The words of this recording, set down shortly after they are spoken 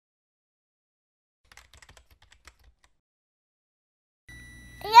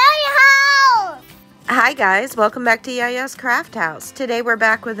Hi guys, welcome back to Yaya's Craft House. Today we're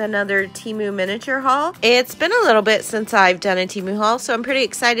back with another Temu miniature haul. It's been a little bit since I've done a Temu haul, so I'm pretty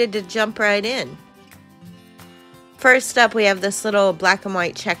excited to jump right in. First up, we have this little black and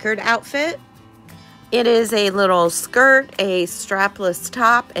white checkered outfit. It is a little skirt, a strapless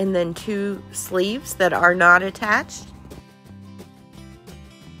top, and then 2 sleeves that are not attached.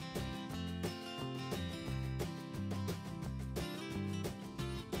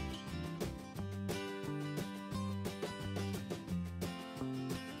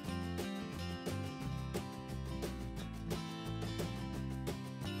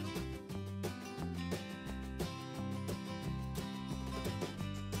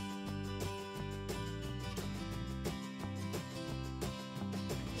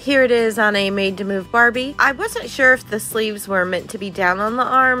 Here it is on a made-to-move Barbie. I wasn't sure if the sleeves were meant to be down on the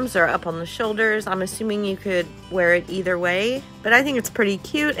arms or up on the shoulders. I'm assuming you could wear it either way, but I think it's pretty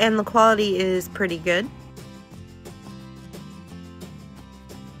cute and the quality is pretty good.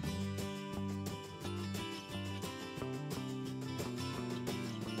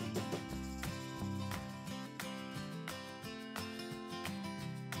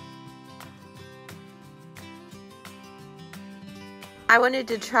 I wanted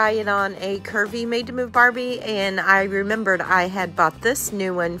to try it on a curvy made-to-move Barbie, and I remembered I had bought this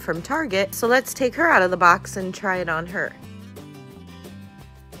new one from Target, so let's take her out of the box and try it on her.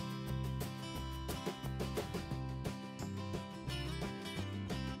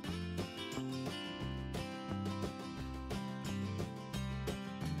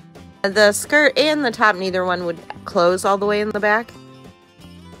 The skirt and the top, neither one would close all the way in the back.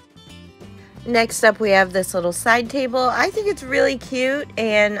 Next up, we have this little side table. I think it's really cute,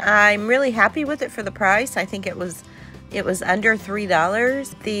 and I'm really happy with it for the price. I think it was under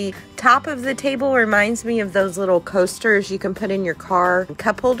 $3. The top of the table reminds me of those little coasters you can put in your car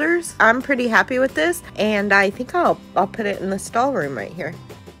cup holders. I'm pretty happy with this, and I think I'll put it in the stall room right here.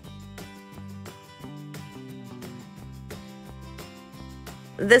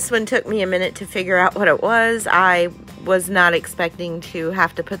 This one took me a minute to figure out what it was. I was not expecting to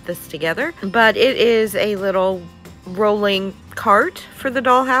have to put this together, but it is a little rolling cart for the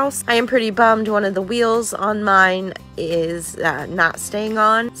dollhouse. I am pretty bummed one of the wheels on mine is not staying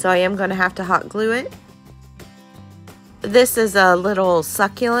on, so I am going to have to hot glue it. This is a little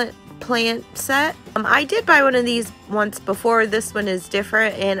succulent plant set. I did buy one of these once before. This one is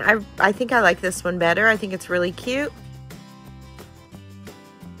different, and I think I like this one better. I think it's really cute.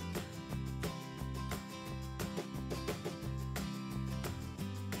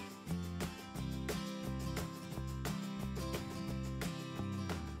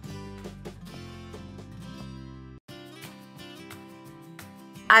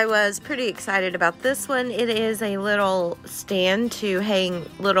 I was pretty excited about this one. It is a little stand to hang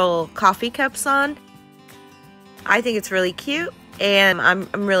little coffee cups on. I think it's really cute, and I'm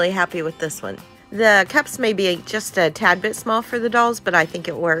really happy with this one. The cups may be just a tad bit small for the dolls, but I think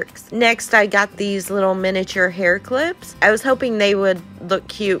it works. Next, I got these little miniature hair clips. I was hoping they would look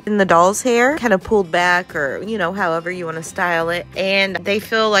cute in the doll's hair, kind of pulled back, or you know, however you want to style it. And they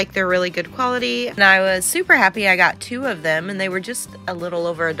feel like they're really good quality. And I was super happy I got 2 of them, and they were just a little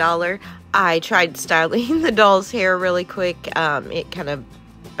over $1. I tried styling the doll's hair really quick. It kind of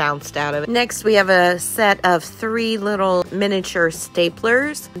bounced out of it. Next, we have a set of 3 little miniature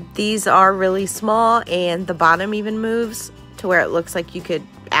staplers. These are really small, and the bottom even moves to where it looks like you could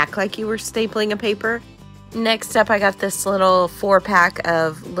act like you were stapling a paper. Next up, I got this little 4-pack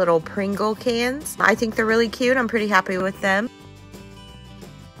of little Pringle cans. I think they're really cute. I'm pretty happy with them.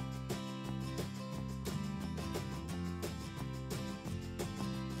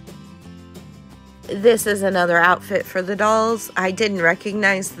 This is another outfit for the dolls. I didn't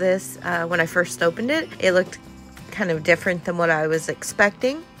recognize this when I first opened it. It looked kind of different than what I was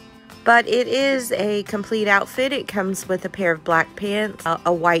expecting. But it is a complete outfit. It comes with a pair of black pants,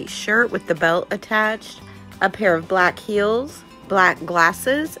 a white shirt with the belt attached, a pair of black heels, black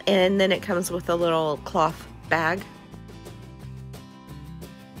glasses, and then it comes with a little cloth bag.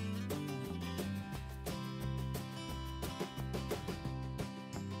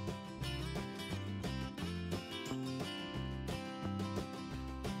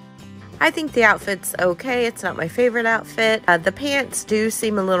 I think the outfit's okay. It's not my favorite outfit. The pants do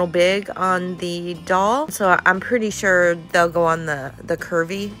seem a little big on the doll, so I'm pretty sure they'll go on the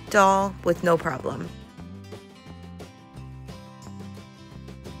curvy doll with no problem.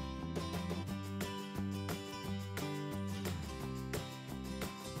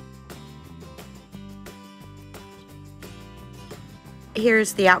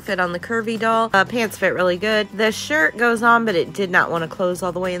 Here's the outfit on the curvy doll. Pants fit really good. The shirt goes on, but it did not want to close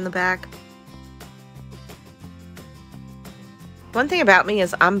all the way in the back. One thing about me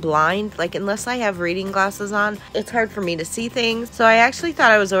is I'm blind. Like, unless I have reading glasses on, it's hard for me to see things. So I actually thought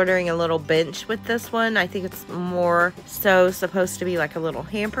I was ordering a little bench with this one. I think it's more so supposed to be like a little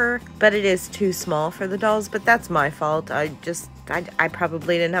hamper, but it is too small for the dolls, but that's my fault. I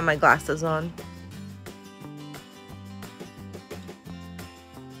probably didn't have my glasses on.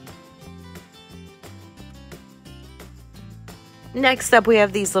 Next up, we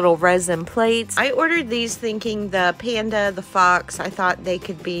have these little resin plates. I ordered these thinking the panda, the fox, I thought they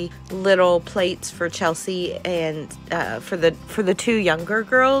could be little plates for Chelsea and for the two younger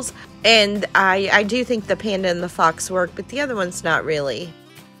girls. And I do think the panda and the fox work, but the other one's not really.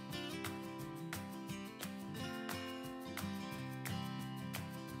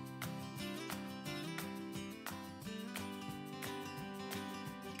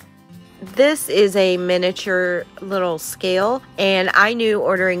 This is a miniature little scale, and I knew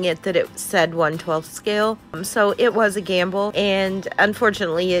ordering it that it said 1/12 scale, so it was a gamble, and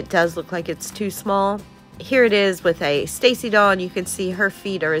unfortunately it does look like it's too small. Here it is with a Stacy doll, and you can see her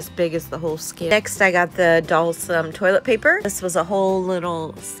feet are as big as the whole scale. Next, I got the dolls some toilet paper. This was a whole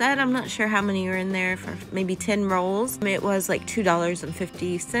little set. I'm not sure how many are in there, for maybe 10 rolls. It was like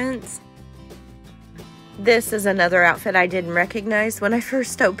 $2.50. This is another outfit I didn't recognize when I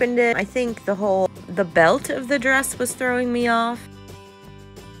first opened it. I think the belt of the dress was throwing me off.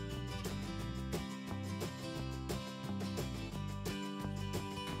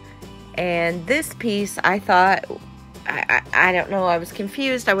 And this piece, I thought, I don't know, I was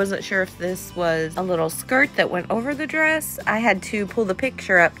confused. I wasn't sure if this was a little skirt that went over the dress. I had to pull the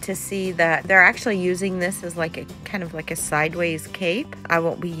picture up to see that they're actually using this as like a kind of like a sideways cape. I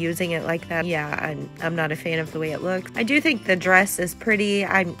won't be using it like that. Yeah, I'm not a fan of the way it looks. I do think the dress is pretty.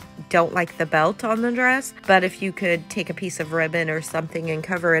 I don't like the belt on the dress, but if you could take a piece of ribbon or something and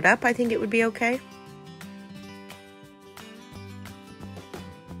cover it up, I think it would be okay.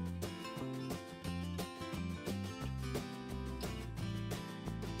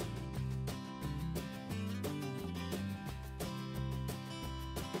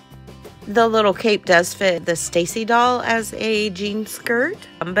 The little cape does fit the Stacy doll as a jean skirt,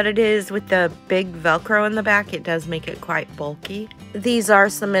 but it is with the big Velcro in the back. It does make it quite bulky. These are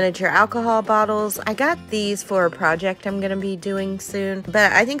some miniature alcohol bottles. I got these for a project I'm going to be doing soon,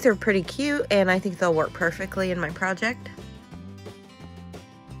 but I think they're pretty cute and I think they'll work perfectly in my project.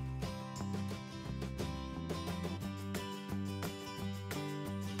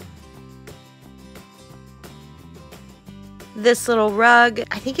 This little rug,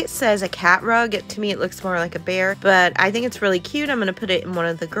 I think it says a cat rug. To me, it looks more like a bear, but I think it's really cute. I'm gonna put it in one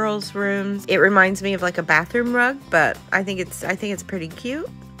of the girls' rooms. It reminds me of like a bathroom rug, but I think it's pretty cute.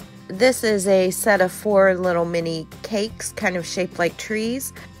 This is a set of 4 little mini cakes, kind of shaped like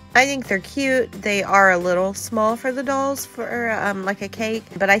trees. I think they're cute. They are a little small for the dolls for like a cake,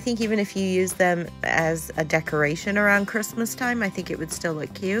 but I think even if you use them as a decoration around Christmas time, I think it would still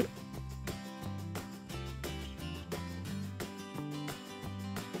look cute.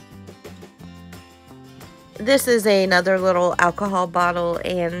 This is another little alcohol bottle,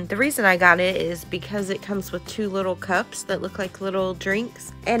 and the reason I got it is because it comes with 2 little cups that look like little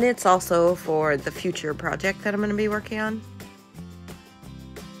drinks, and it's also for the future project that I'm going to be working on.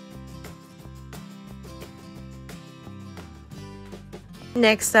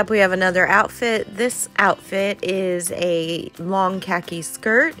 Next up, we have another outfit. This outfit is a long khaki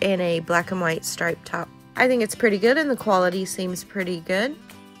skirt and a black and white striped top. I think it's pretty good, and the quality seems pretty good.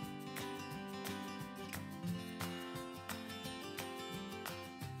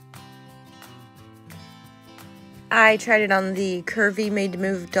 I tried it on the curvy made to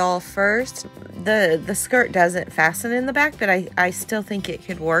move doll first. The skirt doesn't fasten in the back, but I still think it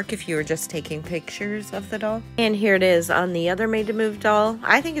could work if you were just taking pictures of the doll. And here it is on the other made to move doll.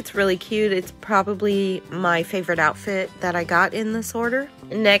 I think it's really cute. It's probably my favorite outfit that I got in this order.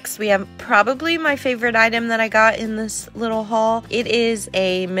 Next, we have probably my favorite item that I got in this little haul. It is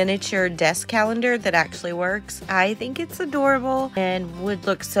a miniature desk calendar that actually works. I think it's adorable and would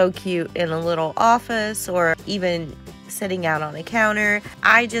look so cute in a little office or even sitting out on a counter.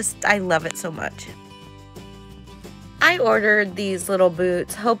 I love it so much. I ordered these little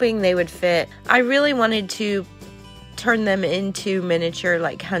boots hoping they would fit. I really wanted to turn them into miniature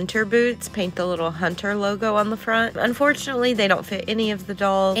like hunter boots, paint the little hunter logo on the front. Unfortunately, they don't fit any of the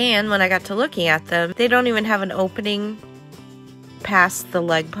dolls, and when I got to looking at them, they don't even have an opening past the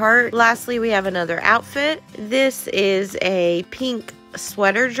leg part. Lastly, we have another outfit. This is a pink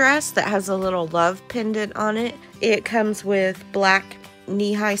sweater dress that has a little love pendant on it. It comes with black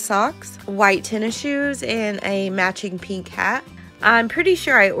knee-high socks, white tennis shoes, and a matching pink hat. I'm pretty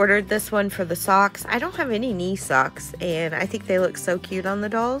sure I ordered this one for the socks. I don't have any knee socks, and I think they look so cute on the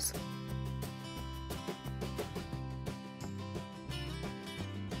dolls.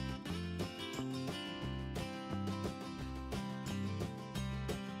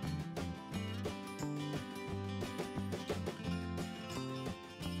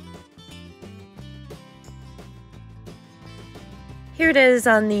 Here it is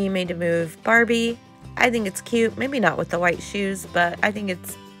on the Made to Move Barbie. I think it's cute, maybe not with the white shoes, but I think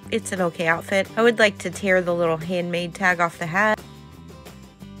it's an okay outfit. I would like to tear the little handmade tag off the hat.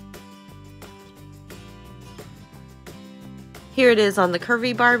 Here it is on the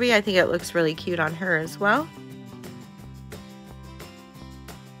curvy Barbie. I think it looks really cute on her as well.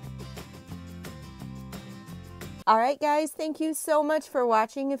 Alright guys, thank you so much for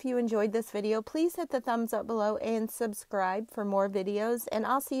watching. If you enjoyed this video, please hit the thumbs up below and subscribe for more videos, and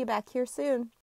I'll see you back here soon.